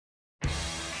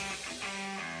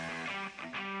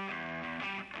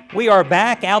We are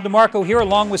back. Al DeMarco here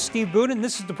along with Steve Budin.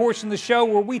 This is the portion of the show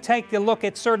where we take a look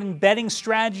at certain betting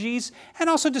strategies and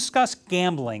also discuss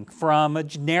gambling from a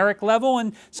generic level,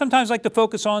 and sometimes like to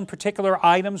focus on particular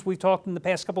items. We've talked in the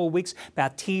past couple of weeks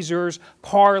about teasers,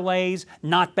 parlays,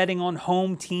 not betting on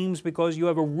home teams because you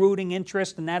have a rooting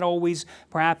interest, and that always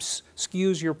perhaps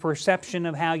skews your perception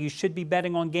of how you should be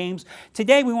betting on games.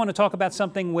 Today we want to talk about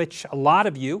something which a lot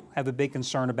of you have a big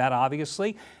concern about,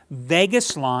 obviously.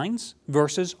 Vegas lines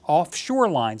versus offshore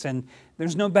lines. And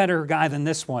there's no better guy than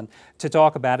this one to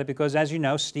talk about it because, as you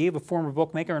know, Steve, a former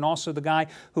bookmaker and also the guy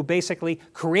who basically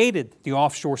created the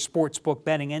offshore sportsbook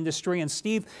betting industry. And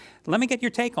Steve, let me get your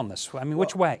take on this. I mean,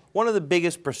 which way? One of the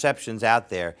biggest perceptions out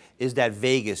there is that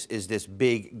Vegas is this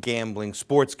big gambling,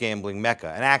 sports gambling mecca,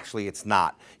 and actually it's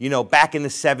not. You know, back in the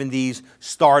 70s,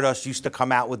 Stardust used to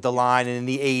come out with the line, and in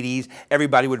the 80s,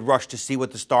 everybody would rush to see what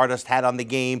the Stardust had on the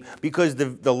game because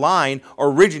the line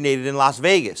originated in Las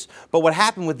Vegas. But what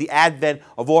happened with the advent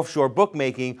of offshore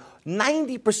bookmaking,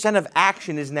 90% of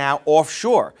action is now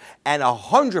offshore, and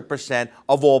 100%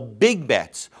 of all big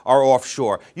bets are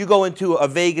offshore. You go into a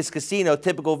Vegas casino,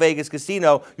 typical Vegas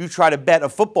casino, you try to bet a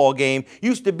football game.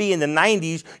 Used to be in the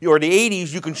 90s or the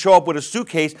 80s, you can show up with a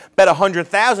suitcase, bet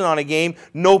 $100,000 on a game,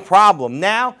 no problem.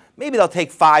 Now, maybe they'll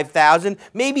take $5,000,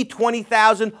 maybe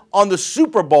 $20,000 on the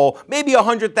Super Bowl, maybe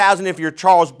 $100,000 if you're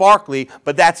Charles Barkley,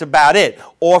 but that's about it.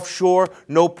 Offshore,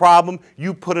 no problem.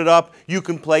 You put it up, you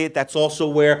can play it. That's also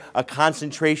where a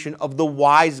concentration of the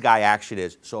wise guy action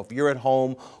is. So if you're at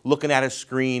home looking at a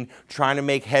screen, trying to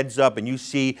make heads up, and you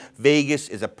see Vegas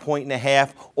is 1.5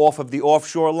 points off of the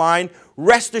offshore line,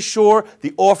 rest assured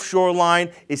the offshore line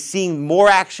is seeing more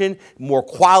action, more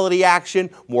quality action,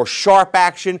 more sharp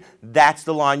action. That's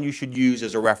the line you should use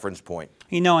as a reference point.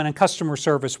 You know, and in customer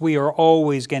service, we are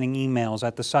always getting emails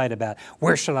at the site about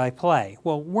where should I play?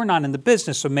 Well, we're not in the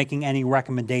business of making any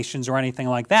recommendations or anything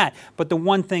like that. But the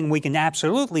one thing we can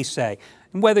absolutely say,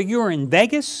 whether you're in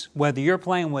Vegas, whether you're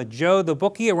playing with Joe the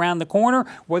bookie around the corner,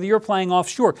 whether you're playing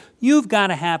offshore, you've got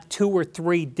to have 2 or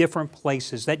 3 different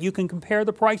places that you can compare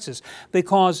the prices,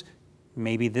 because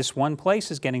maybe this one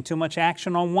place is getting too much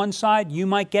action on one side. You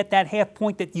might get that half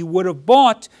point that you would have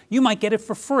bought. You might get it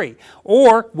for free.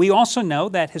 Or we also know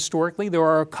that historically there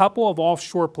are a couple of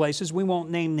offshore places, we won't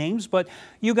name names, but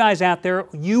you guys out there,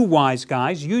 you wise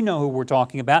guys, you know who we're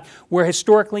talking about, where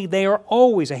historically they are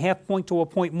always a half point to a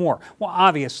point more. Well,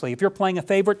 obviously, if you're playing a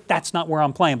favorite, that's not where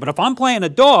I'm playing. But if I'm playing a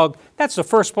dog, that's the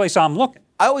first place I'm looking.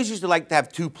 I always used to like to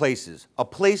have 2 places, a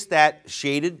place that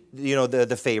shaded, you know,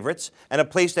 the favorites, and a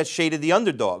place that shaded the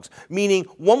underdogs, meaning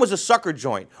one was a sucker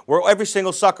joint where every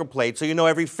single sucker played, so you know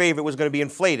every favorite was going to be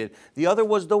inflated. The other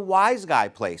was the wise guy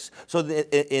place. So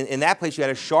in that place you had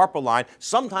a sharper line.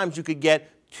 Sometimes you could get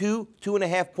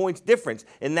 2.5 points difference.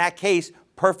 In that case,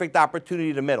 perfect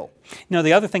opportunity to middle. Now,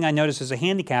 the other thing I noticed as a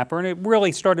handicapper, and it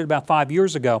really started about 5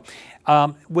 years ago,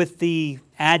 with the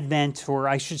advent, or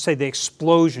I should say the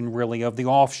explosion really, of the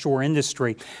offshore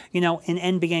industry. You know, in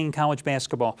NBA and college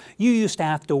basketball, you used to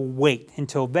have to wait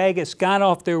until Vegas got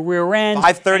off their rear end.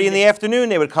 5:30 in the afternoon,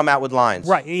 they would come out with lines.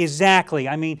 Right, exactly.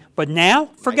 I mean, but now,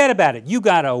 forget about it. You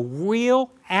got a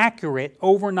real accurate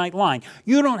overnight line.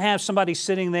 You don't have somebody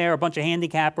sitting there, a bunch of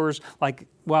handicappers, like,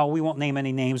 well, we won't name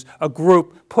any names, a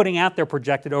group putting out their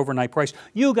projected overnight price.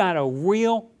 You got a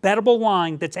real bettable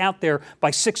line that's out there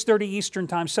by 6:30 Eastern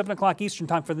Time, 7 o'clock Eastern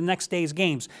Time for the next day's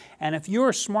games. And if you're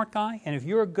a smart guy and if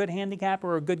you're a good handicapper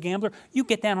or a good gambler, you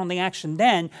get down on the action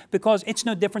then, because it's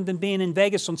no different than being in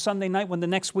Vegas on Sunday night when the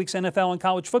next week's NFL and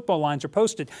college football lines are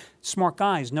posted. Smart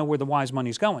guys know where the wise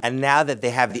money's going. And now that they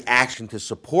have the action to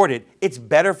support it, it's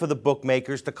better for the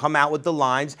bookmakers to come out with the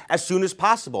lines as soon as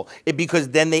possible, because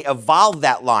then they evolve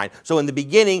that line. So in the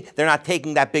beginning, they're not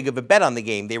taking that big of a bet on the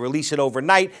game. They release it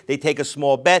overnight, they take a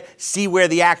small bet, see where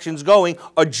the action's going,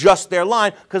 adjust their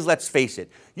line, because let's face it,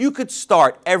 you could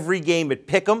start every game at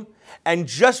Pick'em, and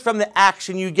just from the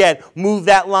action you get, move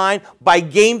that line. By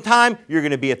game time, you're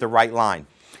going to be at the right line.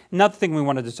 Another thing we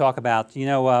wanted to talk about, you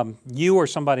know, you are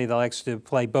somebody that likes to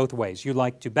play both ways. You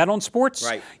like to bet on sports.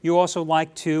 Right. You also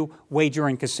like to wager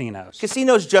in casinos.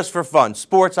 Casinos just for fun.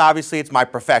 Sports, obviously, it's my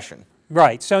profession.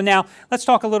 Right. So now let's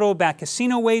talk a little about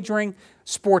casino wagering,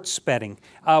 sports betting.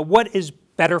 What is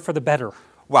better for the bettor?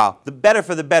 Well, the better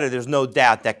for the better, there's no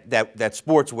doubt that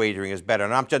sports wagering is better.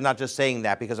 And I'm not just saying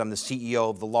that because I'm the CEO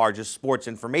of the largest sports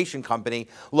information company.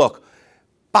 Look,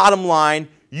 bottom line,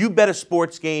 you bet a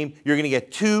sports game, you're going to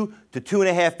get 2 to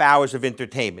 2.5 hours of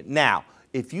entertainment. Now,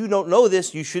 if you don't know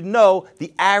this, you should know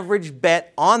the average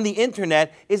bet on the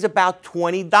internet is about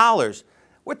 $20.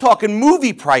 We're talking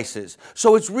movie prices.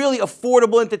 So it's really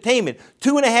affordable entertainment.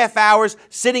 2.5 hours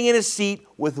sitting in a seat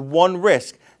with one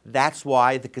risk. That's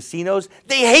why the casinos,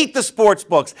 they hate the sports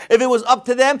books. If it was up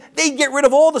to them, they'd get rid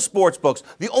of all the sports books.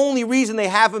 The only reason they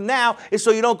have them now is so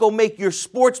you don't go make your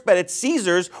sports bet at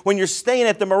Caesars when you're staying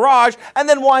at the Mirage and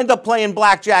then wind up playing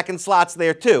blackjack and slots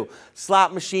there too.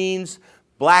 Slot machines,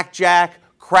 blackjack,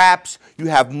 craps, you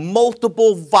have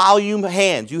multiple volume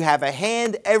hands. You have a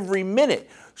hand every minute.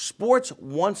 Sports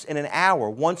once in an hour,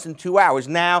 once in 2 hours.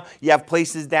 Now you have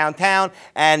places downtown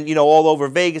and all over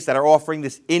Vegas that are offering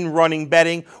this in-running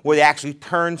betting where they actually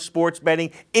turn sports betting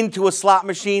into a slot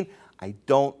machine. I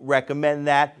don't recommend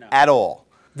that at all.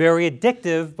 Very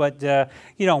addictive, but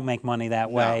you don't make money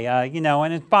that way. No.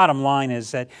 And the bottom line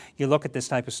is that you look at this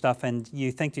type of stuff and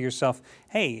you think to yourself,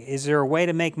 hey, is there a way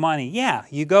to make money? Yeah,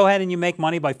 you go ahead and you make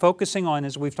money by focusing on,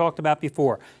 as we've talked about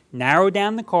before, narrow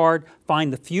down the card,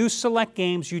 find the few select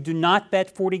games. You do not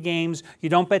bet 40 games. You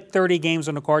don't bet 30 games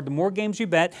on the card. The more games you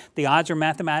bet, the odds are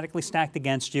mathematically stacked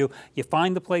against you. You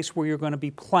find the place where you're going to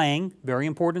be playing. Very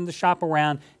important to shop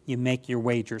around. You make your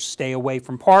wagers. Stay away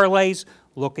from parlays.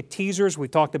 Look at teasers.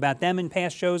 We've talked about them in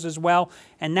past shows as well.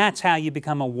 And that's how you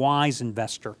become a wise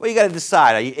investor. Well, you got to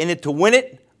decide. Are you in it to win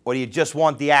it, or do you just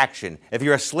want the action? If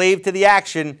you're a slave to the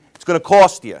action, it's going to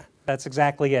cost you. That's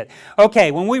exactly it.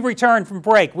 Okay, when we return from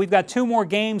break, we've got 2 more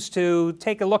games to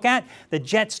take a look at. The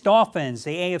Jets-Dolphins,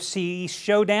 the AFC East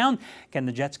showdown. Can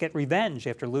the Jets get revenge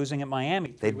after losing at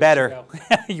Miami? They better.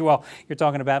 Well, you're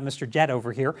talking about Mr. Jet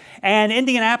over here. And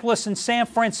Indianapolis and San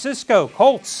Francisco,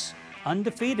 Colts,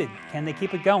 undefeated. Can they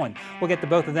keep it going? We'll get to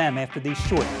both of them after these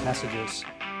short messages.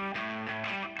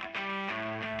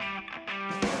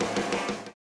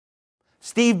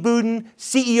 Steve Budin,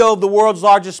 CEO of the world's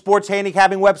largest sports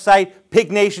handicapping website,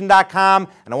 PickNation.com,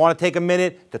 and I want to take a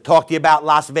minute to talk to you about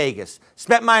Las Vegas.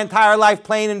 Spent my entire life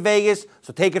playing in Vegas,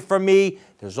 so take it from me.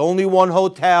 There's only one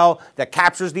hotel that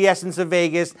captures the essence of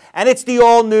Vegas, and it's the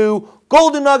all-new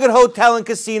Golden Nugget Hotel and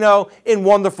Casino in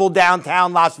wonderful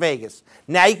downtown Las Vegas.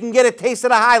 Now you can get a taste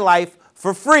of the high life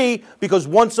for free because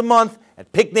once a month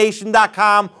at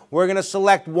PickNation.com, we're going to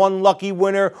select one lucky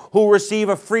winner who will receive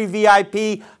a free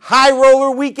VIP high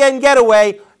roller weekend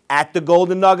getaway at the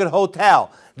Golden Nugget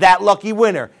Hotel. That lucky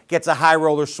winner gets a high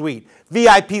roller suite,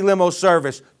 VIP limo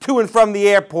service to and from the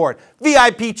airport,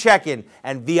 VIP check-in,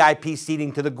 and VIP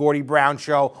seating to the Gordie Brown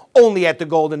Show only at the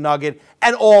Golden Nugget,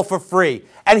 and all for free.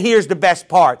 And here's the best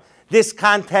part. This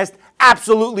contest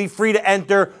absolutely free to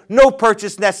enter, no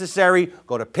purchase necessary.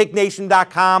 Go to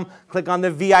PickNation.com, click on the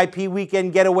VIP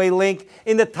Weekend Getaway link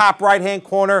in the top right-hand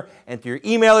corner, enter your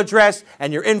email address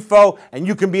and your info, and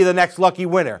you can be the next lucky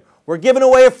winner. We're giving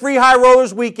away a free High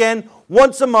Rollers weekend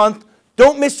once a month.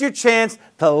 Don't miss your chance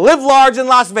to live large in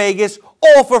Las Vegas,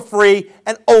 all for free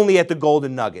and only at the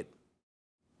Golden Nugget.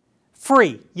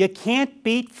 Free. You can't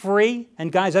beat free.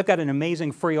 And guys, I've got an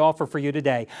amazing free offer for you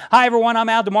today. Hi everyone, I'm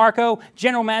DeMarco,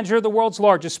 General Manager of the world's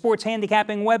largest sports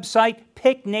handicapping website,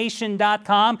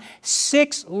 PickNation.com.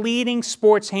 6 leading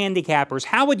sports handicappers.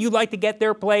 How would you like to get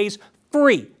their plays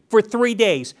free for 3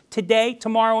 days? Today,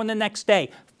 tomorrow, and the next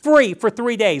day. Free for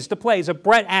 3 days. The plays of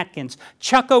Brett Atkins,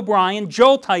 Chuck O'Brien,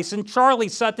 Joel Tyson, Charlie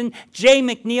Sutton, Jay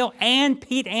McNeil, and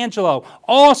Pete Angelo.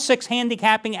 All 6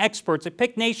 handicapping experts at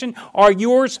Pick Nation are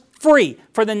yours free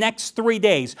for the next 3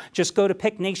 days. Just go to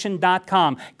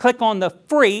PickNation.com. Click on the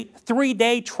free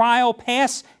 3-day trial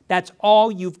pass. That's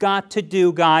all you've got to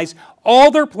do, guys.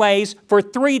 All their plays for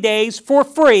 3 days for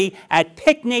free at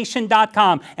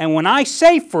PickNation.com. And when I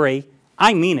say free,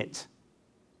 I mean it.